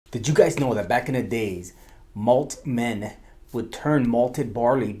Did you guys know that back in the days, malt men would turn malted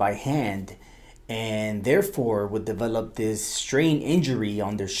barley by hand and therefore would develop this strain injury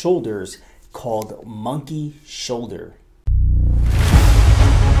on their shoulders called monkey shoulder?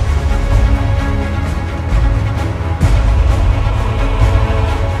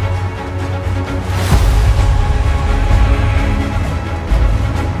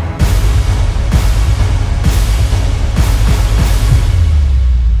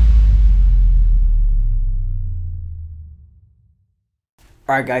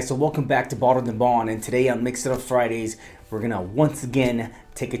 Alright guys, so welcome back to Bottled and Bond, and today on Mix It Up Fridays, we're gonna once again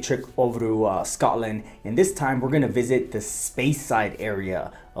take a trip over to Scotland, and this time we're gonna visit the Speyside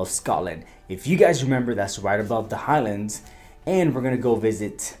area of Scotland. If you guys remember, that's right above the Highlands, and we're gonna go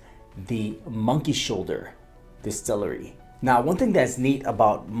visit the Monkey Shoulder distillery. Now, one thing that's neat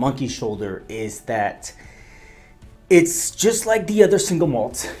about Monkey Shoulder is that it's just like the other single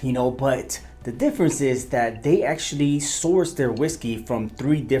malts, but the difference is that they actually source their whiskey from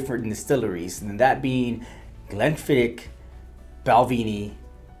 3 different distilleries, and that being Glenfiddich, Balvenie,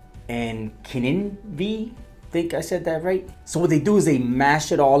 and Kinninvie. I think I said that right. So what they do is they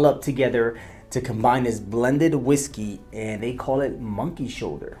mash it all up together to combine this blended whiskey, and they call it Monkey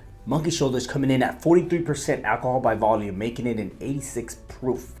Shoulder. Monkey Shoulder is coming in at 43% alcohol by volume, making it an 86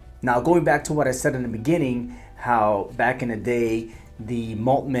 proof. Now, going back to what I said in the beginning, how back in the day, the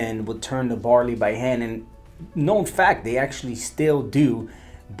malt men would turn the barley by hand, and known fact, they actually still do,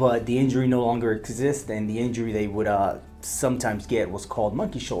 but the injury no longer exists, and the injury they would sometimes get was called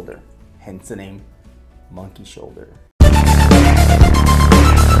monkey shoulder, hence the name Monkey Shoulder.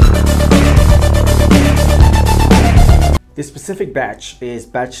 This specific batch is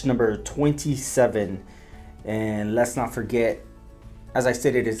batch number 27, and let's not forget, as I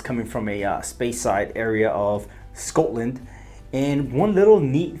said, it is coming from a Speyside area of Scotland. And one little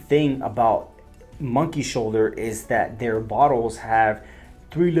neat thing about Monkey Shoulder is that their bottles have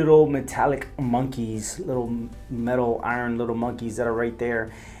 3 little metallic monkeys, little metal iron little monkeys that are right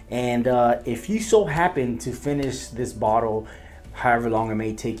there. And if you so happen to finish this bottle, however long it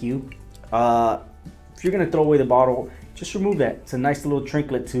may take you, if you're gonna throw away the bottle, just remove that. It's a nice little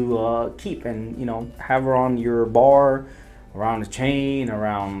trinket to keep, and have her on your bar, around the chain,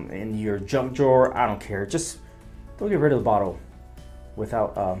 around in your junk drawer. I don't care. Just don't get rid of the bottle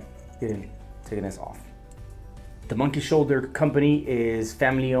without taking this off. The Monkey Shoulder company is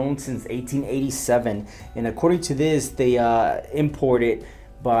family owned since 1887, and according to this, they imported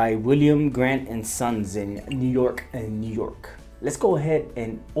by William Grant and Sons in New York. Let's go ahead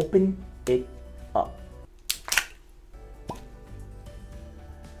and open it up.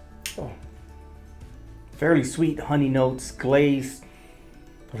 Oh. Fairly sweet honey notes, glaze,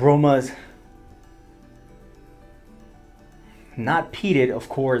 aromas. Not peated, of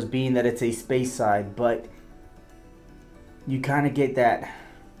course, being that it's a Speyside, but you kind of get that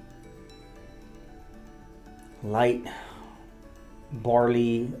light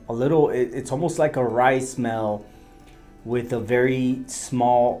barley, a little, it's almost like a rye smell with a very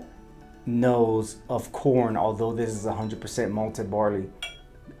small nose of corn, although this is 100% malted barley.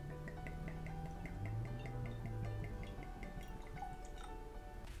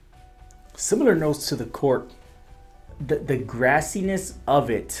 Similar notes to the cork. The grassiness of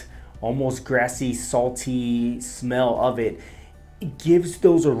it, almost grassy, salty smell of it, it gives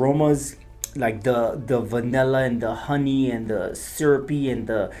those aromas like the vanilla and the honey and the syrupy and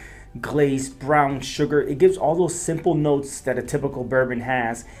the glazed brown sugar. It gives all those simple notes that a typical bourbon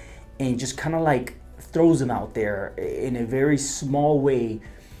has, and just kind of like throws them out there in a very small way.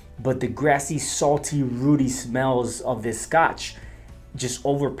 But the grassy, salty, rooty smells of this scotch just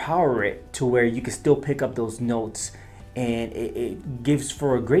overpower it to where you can still pick up those notes, and it gives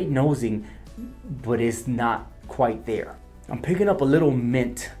for a great nosing, but it's not quite there. I'm picking up a little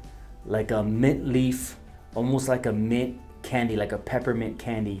mint, like a mint leaf, almost like a mint candy, like a peppermint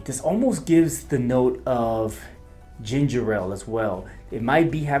candy. This almost gives the note of ginger ale as well. It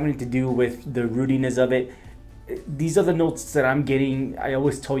might be having to do with the rootiness of it. These are the notes that I'm getting. I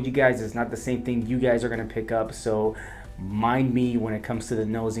always told you guys it's not the same thing you guys are gonna pick up, so mind me when it comes to the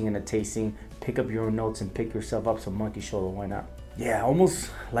nosing and the tasting. Pick up your own notes and pick yourself up some Monkey Shoulder, why not? Yeah, almost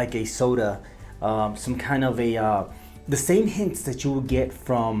like a soda, some kind of a, the same hints that you will get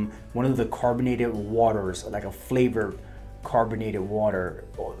from one of the carbonated waters, like a flavored carbonated water.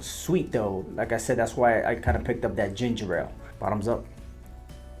 Sweet though, like I said, that's why I kind of picked up that ginger ale. Bottoms up.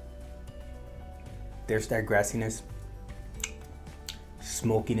 There's that grassiness,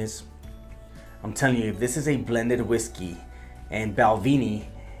 smokiness. I'm telling you, if this is a blended whiskey, and Balvenie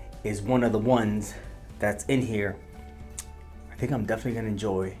is one of the ones that's in here, I think I'm definitely gonna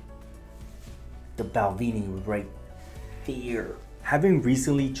enjoy the Balvenie right there. Having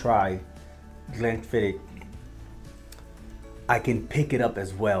recently tried Glenfiddich, I can pick it up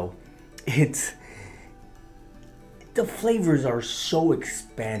as well. The flavors are so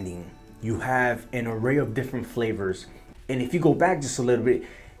expanding. You have an array of different flavors. And if you go back just a little bit,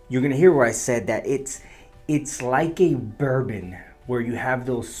 you're gonna hear where I said that it's like a bourbon where you have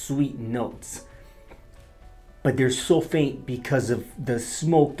those sweet notes, but they're so faint because of the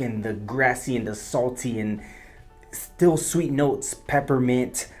smoke and the grassy and the salty and still sweet notes,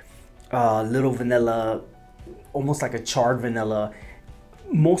 peppermint, little vanilla, almost like a charred vanilla.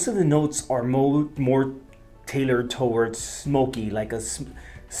 Most of the notes are more tailored towards smoky, like a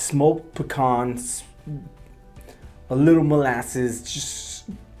smoked pecans, a little molasses, just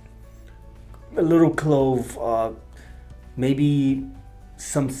a little clove, maybe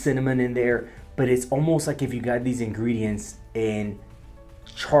some cinnamon in there. But it's almost like if you got these ingredients and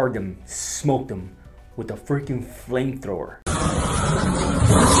charred them, smoked them with a freaking flamethrower.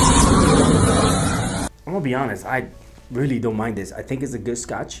 I'm gonna be honest, I really don't mind this. I think it's a good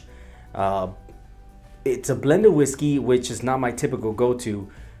scotch. It's a blended whiskey, which is not my typical go-to,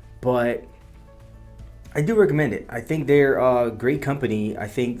 but I do recommend it. I think they're a great company. I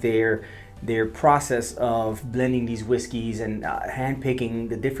think their process of blending these whiskeys and handpicking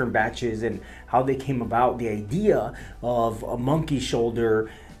the different batches and how they came about, the idea of a monkey shoulder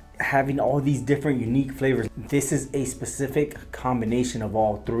having all these different unique flavors. This is a specific combination of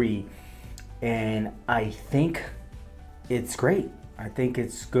all three, and I think it's great. I think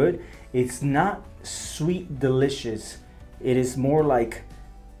it's good. It's not sweet delicious. It is more like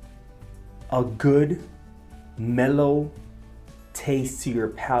a good mellow taste to your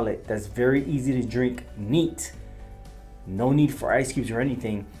palate that's very easy to drink, neat, no need for ice cubes or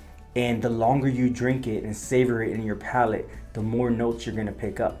anything. And the longer you drink it and savor it in your palate, the more notes you're gonna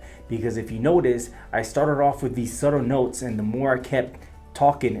pick up. Because if you notice, I started off with these subtle notes, and the more I kept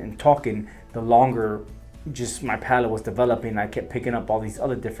talking and talking, the longer just my palate was developing. I kept picking up all these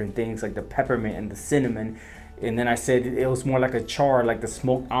other different things like the peppermint and the cinnamon. And then I said it was more like a char, like the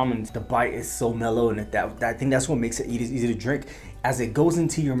smoked almonds. The bite is so mellow, and I think that's what makes it easy to drink. As it goes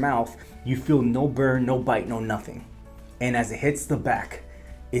into your mouth, you feel no burn, no bite, no nothing. And as it hits the back,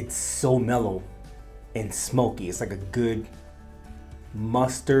 it's so mellow and smoky. It's like a good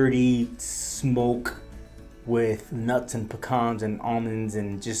mustardy smoke with nuts and pecans and almonds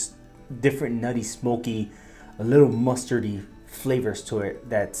and just different nutty, smoky, a little mustardy flavors to it.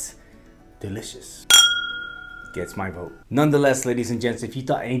 That's delicious. Gets my vote. Nonetheless, ladies and gents, if you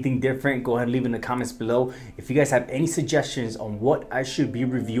thought anything different, go ahead and leave in the comments below. If you guys have any suggestions on what I should be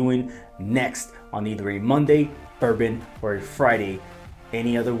reviewing next on either a Monday bourbon or a Friday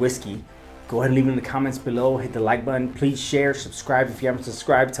any other whiskey, go ahead and leave it in the comments below. Hit the like button. Please share, subscribe if you haven't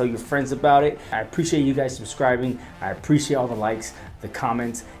subscribed. Tell your friends about it. I appreciate you guys subscribing. I appreciate all the likes, the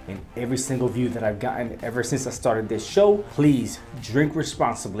comments, and every single view that I've gotten ever since I started this show. Please drink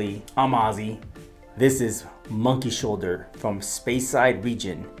responsibly. I'm Ozzy. This is Monkey Shoulder from Speyside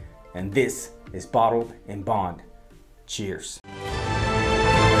region, and this is Bottled in Bond. Cheers.